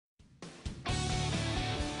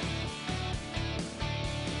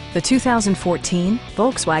the 2014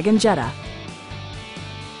 Volkswagen Jetta.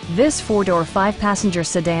 This four-door, five-passenger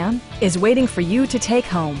sedan is waiting for you to take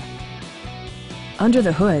home. Under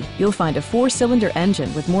the hood, you'll find a four-cylinder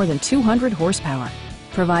engine with more than 200 horsepower,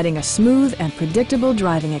 providing a smooth and predictable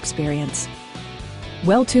driving experience.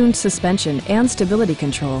 Well-tuned suspension and stability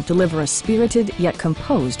control deliver a spirited yet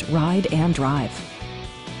composed ride and drive.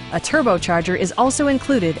 A turbocharger is also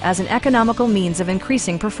included as an economical means of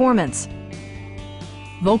increasing performance.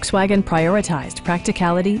 Volkswagen prioritized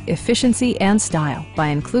practicality, efficiency, and style by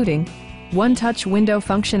including one-touch window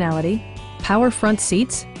functionality, power front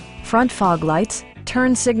seats, front fog lights,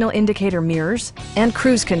 turn signal indicator mirrors, and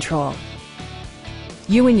cruise control.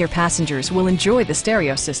 You and your passengers will enjoy the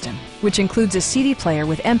stereo system, which includes a CD player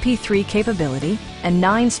with MP3 capability and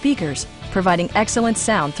 9 speakers, providing excellent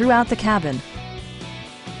sound throughout the cabin.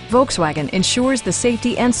 Volkswagen ensures the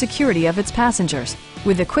safety and security of its passengers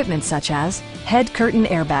with equipment such as head curtain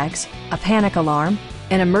airbags, a panic alarm,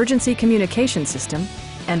 an emergency communication system,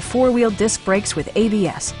 and four-wheel disc brakes with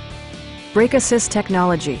ABS. Brake Assist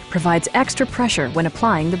technology provides extra pressure when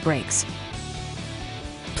applying the brakes.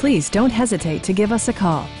 Please don't hesitate to give us a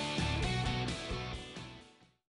call.